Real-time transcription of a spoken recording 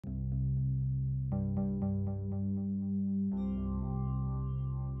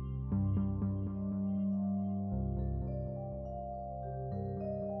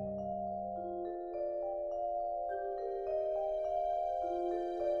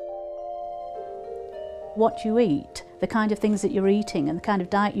What you eat, the kind of things that you're eating and the kind of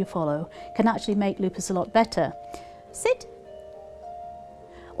diet you follow can actually make lupus a lot better. Sit.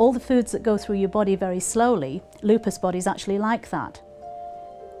 All the foods that go through your body very slowly, lupus bodies actually like that.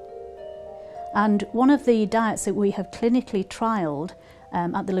 And one of the diets that we have clinically trialled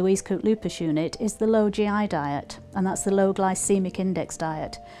at the Louise Cooke Lupus Unit is the low GI diet, and that's the low glycemic index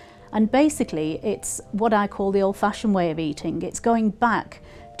diet. And basically it's what I call the old-fashioned way of eating. It's going back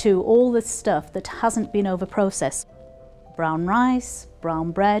to all the stuff that hasn't been over-processed. Brown rice,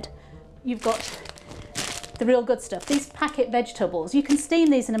 brown bread. You've got the real good stuff. These packet vegetables, you can steam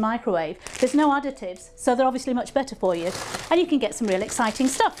these in a microwave. There's no additives, so they're obviously much better for you. And you can get some real exciting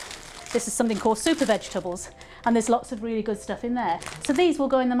stuff. This is something called super vegetables, and there's lots of really good stuff in there. So these will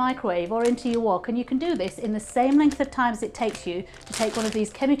go in the microwave or into your wok, and you can do this in the same length of time as it takes you to take one of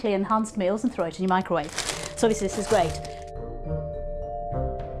these chemically enhanced meals and throw it in your microwave. So obviously this is great.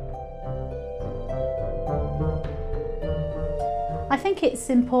 I think it's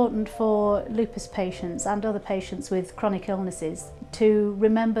important for lupus patients and other patients with chronic illnesses to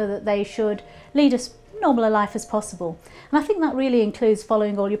remember that they should lead as normal a life as possible. And I think that really includes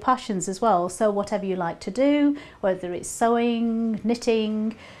following all your passions as well. So whatever you like to do, whether it's sewing,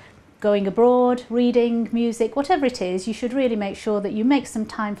 knitting, going abroad, reading, music, whatever it is, you should really make sure that you make some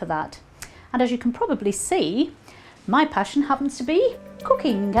time for that. And as you can probably see, my passion happens to be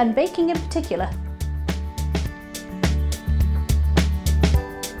cooking and baking in particular.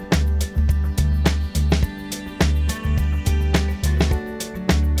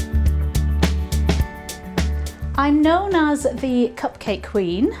 I'm known as the cupcake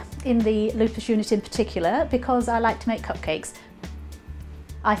queen in the lupus unit in particular because I like to make cupcakes.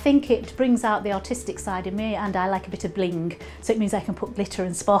 I think it brings out the artistic side in me, and I like a bit of bling, so it means I can put glitter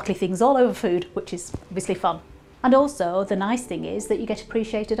and sparkly things all over food, which is obviously fun. And also the nice thing is that you get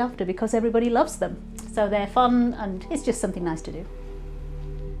appreciated after because everybody loves them. So they're fun and it's just something nice to do.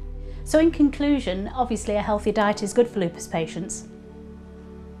 So in conclusion, obviously a healthy diet is good for lupus patients,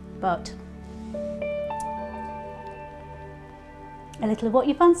 but a little of what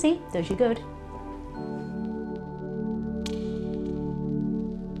you fancy does you good.